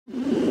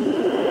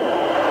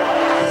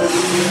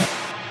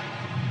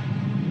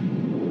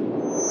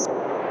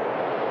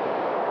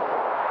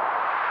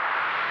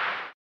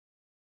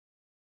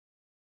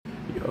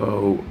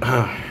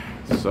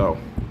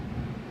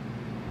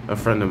a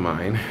friend of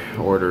mine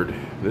ordered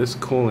this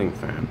cooling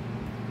fan,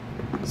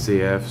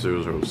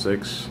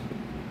 CF006,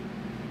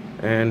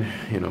 and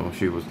you know,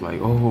 she was like,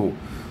 oh,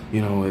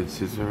 you know, it's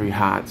very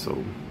hot, so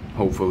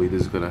hopefully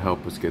this is gonna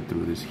help us get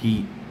through this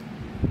heat.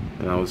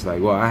 And I was like,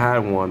 well, I had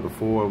one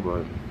before, but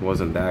it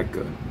wasn't that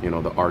good. You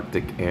know, the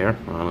Arctic Air.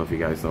 I don't know if you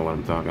guys know what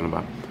I'm talking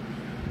about.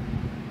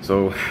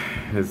 So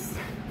it's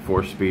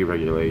 4-speed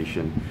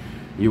regulation,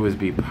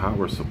 USB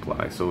power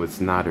supply, so it's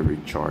not a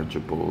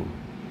rechargeable,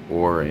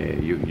 or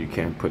you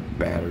can't put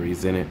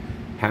batteries in it.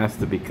 Has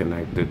to be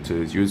connected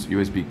to its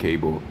USB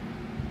cable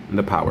in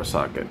the power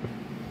socket.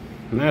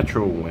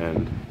 Natural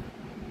wind,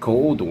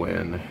 cold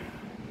wind,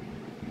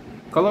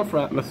 color for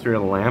atmosphere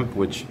lamp,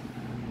 which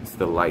is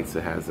the lights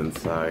it has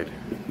inside.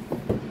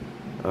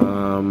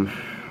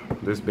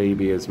 This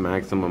baby is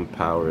maximum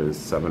power is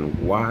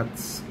 7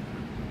 watts.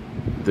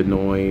 The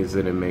noise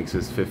that it makes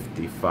is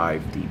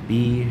 55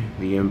 dB.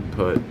 The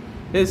input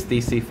is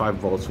DC 5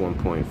 volts,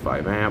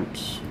 1.5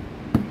 amps.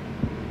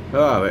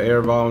 The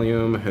air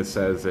volume, it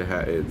says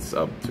it's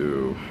up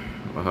to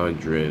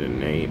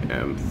 108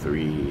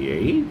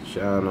 M3H. I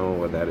don't know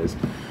what that is.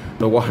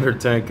 The water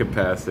tank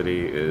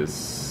capacity is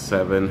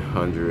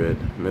 700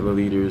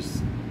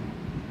 milliliters,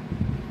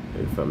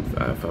 if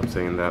I'm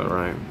saying that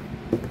right.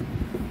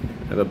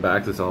 And the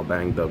back is all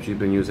banged up. She's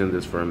been using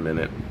this for a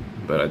minute,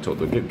 but I told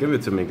her, give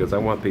it to me, because I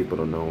want people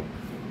to know,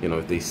 you know,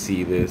 if they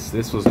see this.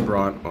 This was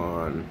brought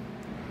on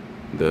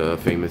the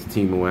famous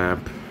Temu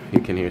app. You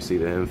can here see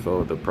the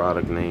info, the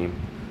product name,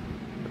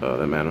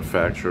 the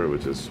manufacturer,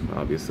 which is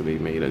obviously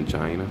made in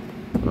China.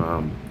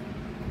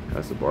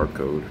 That's the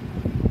barcode.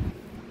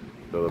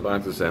 So the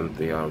box is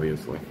empty,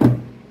 obviously.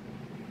 And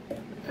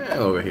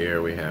over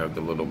here we have the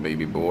little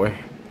baby boy,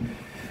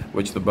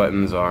 which the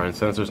buttons are and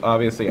sensors.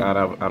 Obviously, I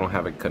don't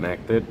have it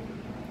connected.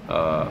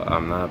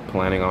 I'm not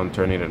planning on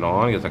turning it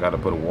on because I got to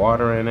put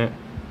water in it.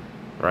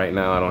 Right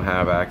now, I don't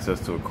have access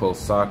to a closed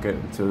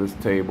socket to this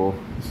table,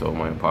 so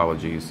my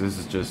apologies. This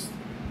is just a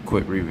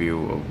quick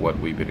review of what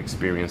we've been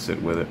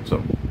experiencing with it.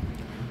 So,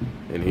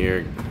 in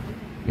here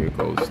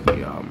goes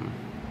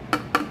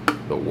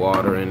the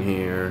water in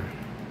here.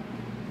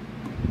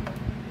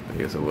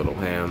 Here's a little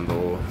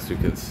handle, as you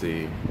can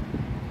see.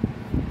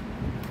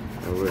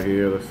 Over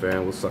here, the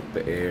fan will suck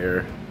the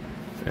air,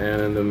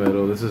 and in the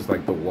middle, this is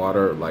like the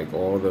water, like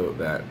all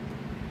that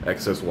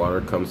excess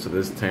water comes to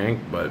this tank.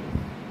 But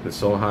it's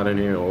so hot in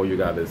here, all you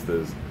got is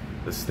the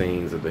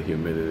stains of the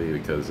humidity,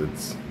 because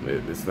it's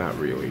not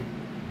really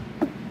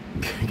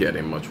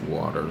getting much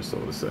water, so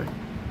to say.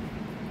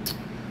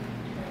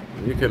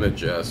 You can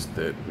adjust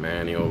it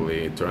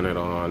manually, turn it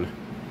on,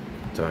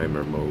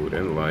 timer mode,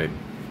 and light.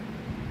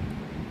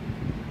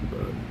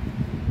 But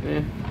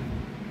in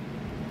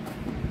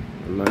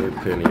my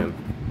opinion,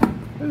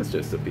 it's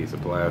just a piece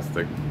of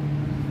plastic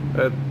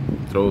that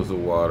throws the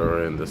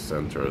water in the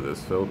center of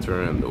this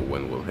filter and the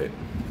wind will hit.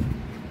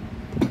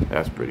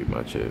 That's pretty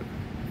much it.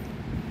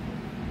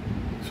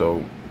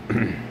 So,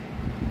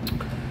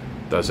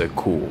 does it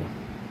cool?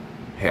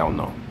 Hell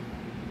no.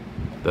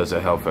 Does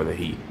it help for the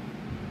heat?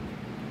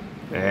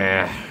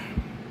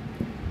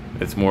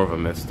 It's more of a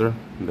mister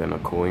than a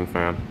cooling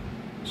fan.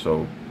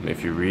 So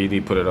if you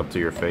really put it up to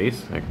your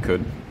face, it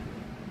could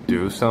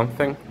do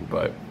something,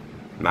 but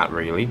not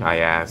really. I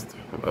asked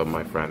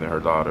my friend and her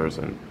daughters,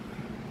 and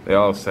they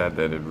all said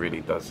that it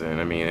really doesn't.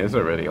 I mean, it's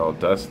already all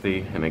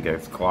dusty and it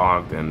gets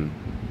clogged, and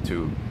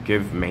to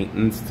give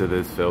maintenance to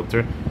this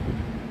filter,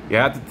 you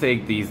have to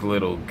take these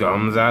little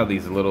gums out,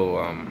 these little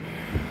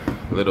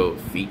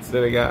feet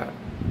that I got,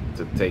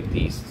 to take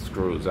these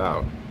screws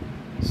out.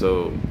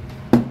 So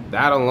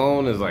that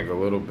alone is like a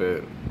little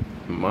bit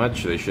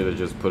much. They should have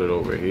just put it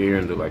over here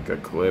and do like a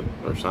clip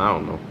or something. I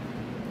don't know.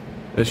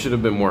 It should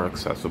have been more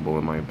accessible,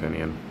 in my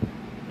opinion.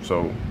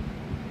 So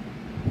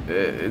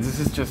this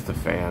is just a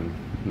fan.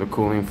 The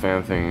cooling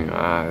fan thing,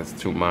 it's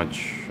too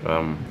much.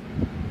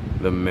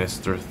 The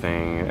mister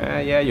thing,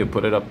 yeah, you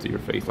put it up to your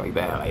face like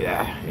that,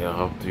 you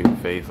know, up to your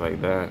face like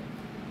that,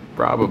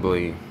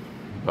 probably.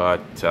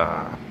 But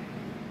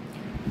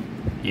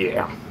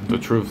yeah, the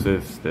truth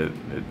is that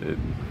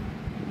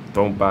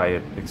don't buy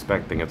it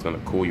expecting it's going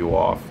to cool you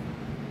off,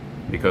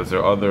 because there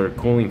are other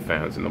cooling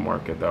fans in the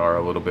market that are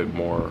a little bit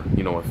more,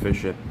 you know,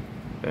 efficient.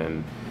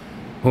 And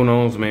who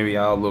knows, maybe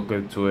I'll look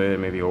into it,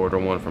 maybe order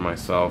one for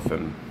myself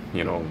and,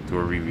 you know, do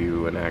a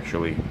review and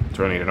actually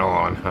turning it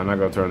on. I'm not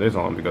going to turn this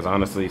on because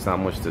honestly it's not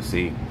much to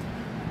see.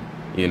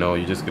 You know,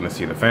 you're just going to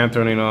see the fan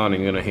turning on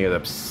and you're going to hear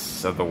the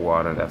psst of the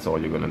water. That's all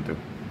you're going to do.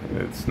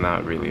 It's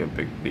not really a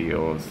big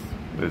deal.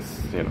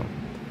 It's, you know,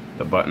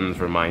 the buttons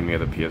remind me of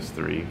the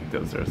PS3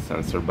 because they're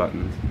sensor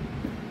buttons.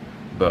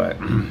 But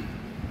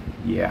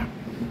yeah,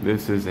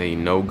 this is a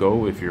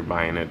no-go if you're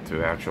buying it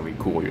to actually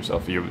cool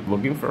yourself. If you're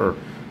looking for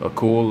a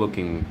cool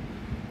looking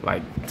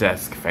like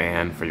desk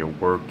fan for your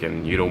work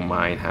and you don't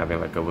mind having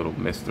like a little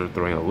mister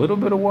throwing a little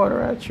bit of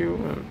water at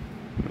you,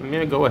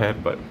 yeah, go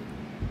ahead, but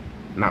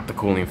not the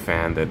cooling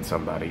fan that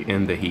somebody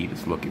in the heat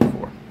is looking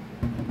for.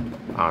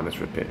 Honest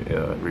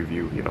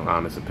review, you know,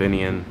 honest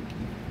opinion,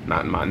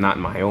 not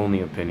my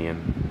only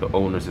opinion, the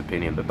owner's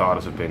opinion, the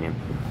daughter's opinion.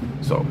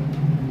 So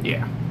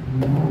yeah,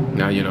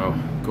 now you know,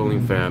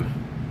 cooling fan.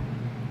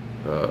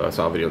 I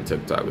saw a video on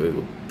TikTok.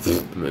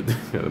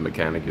 The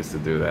mechanic used to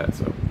do that.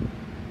 So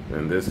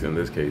in this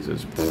case,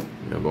 it's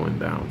going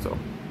down. So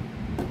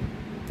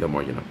the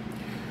more you know.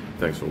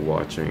 Thanks for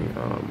watching.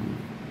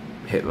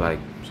 Hit like,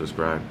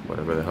 subscribe,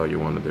 whatever the hell you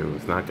want to do.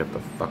 If not, get the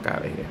fuck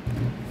out of here.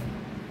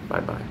 Bye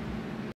bye.